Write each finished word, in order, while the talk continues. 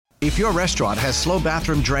If your restaurant has slow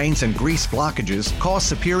bathroom drains and grease blockages, call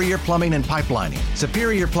Superior Plumbing and Pipelining.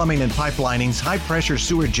 Superior Plumbing and Pipelining's high-pressure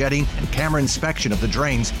sewer jetting and camera inspection of the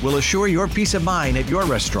drains will assure your peace of mind at your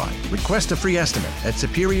restaurant. Request a free estimate at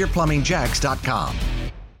SuperiorPlumbingJacks.com.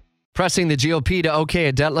 Pressing the GOP to okay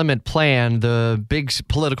a debt limit plan, the big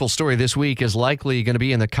political story this week is likely going to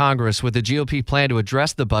be in the Congress with the GOP plan to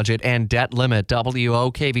address the budget and debt limit.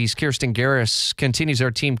 WOKV's Kirstin Garriss continues our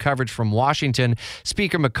team coverage from Washington.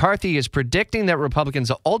 Speaker McCarthy is predicting that Republicans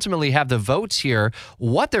ultimately have the votes here.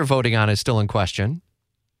 What they're voting on is still in question.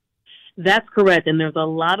 That's correct, and there's a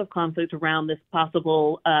lot of conflict around this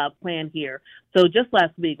possible plan here. So just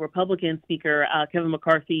last week, Republican Speaker Kevin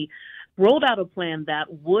McCarthy rolled out a plan that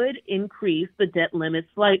would increase the debt limit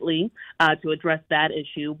slightly to address that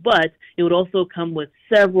issue, but it would also come with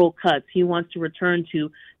several cuts. He wants to return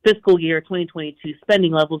to fiscal year 2022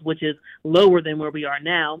 spending levels, which is lower than where we are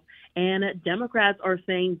now. And Democrats are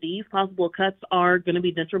saying these possible cuts are going to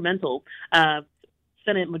be detrimental.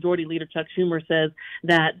 Senate Majority Leader Chuck Schumer says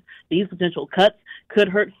that these potential cuts could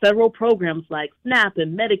hurt federal programs like SNAP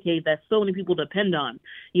and Medicaid that so many people depend on.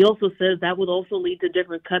 He also says that would also lead to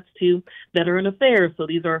different cuts to veteran affairs. So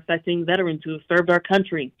these are affecting veterans who have served our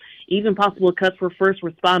country, even possible cuts for first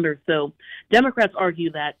responders. So Democrats argue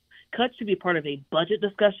that cuts should be part of a budget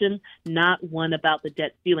discussion, not one about the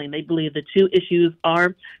debt ceiling. They believe the two issues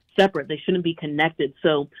are separate. They shouldn't be connected.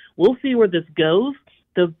 So we'll see where this goes.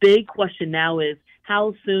 The big question now is,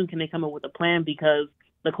 how soon can they come up with a plan? Because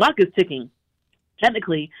the clock is ticking.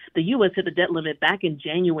 Technically, the U.S. hit the debt limit back in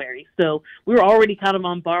January. So we're already kind of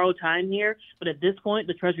on borrowed time here. But at this point,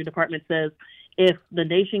 the Treasury Department says if the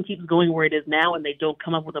nation keeps going where it is now and they don't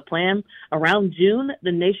come up with a plan, around June,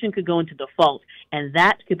 the nation could go into default. And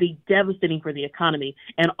that could be devastating for the economy.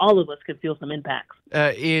 And all of us could feel some impacts.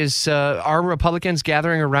 Are Republicans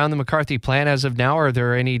gathering around the McCarthy plan as of now? Are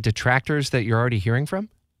there any detractors that you're already hearing from?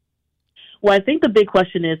 Well, I think the big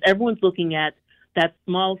question is everyone's looking at that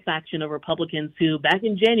small faction of Republicans who back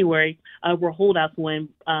in January were holdouts when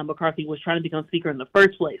McCarthy was trying to become Speaker in the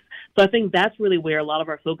first place. So I think that's really where a lot of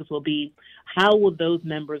our focus will be. How will those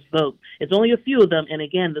members vote? It's only a few of them. And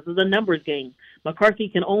again, this is a numbers game. McCarthy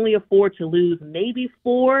can only afford to lose maybe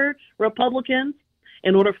 4 Republicans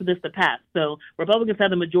in order for this to pass. So Republicans have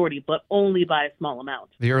the majority, but only by a small amount.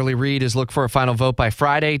 The early read is look for a final vote by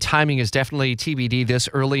Friday. Timing is definitely TBD this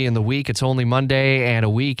early in the week. It's only Monday, and a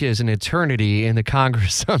week is an eternity in the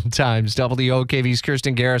Congress sometimes. WOKV's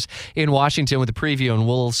Kirstin Garriss in Washington with the preview, and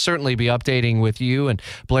we'll certainly be updating with you and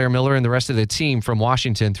Blair Miller and the rest of the team from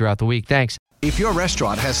Washington throughout the week. Thanks. If your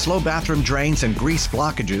restaurant has slow bathroom drains and grease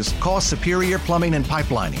blockages, call Superior Plumbing and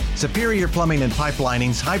Pipelining. Superior Plumbing and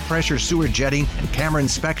Pipelining's high-pressure sewer jetting and camera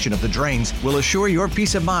inspection of the drains will assure your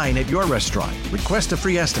peace of mind at your restaurant. Request a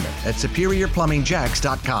free estimate at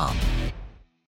SuperiorPlumbingJacks.com.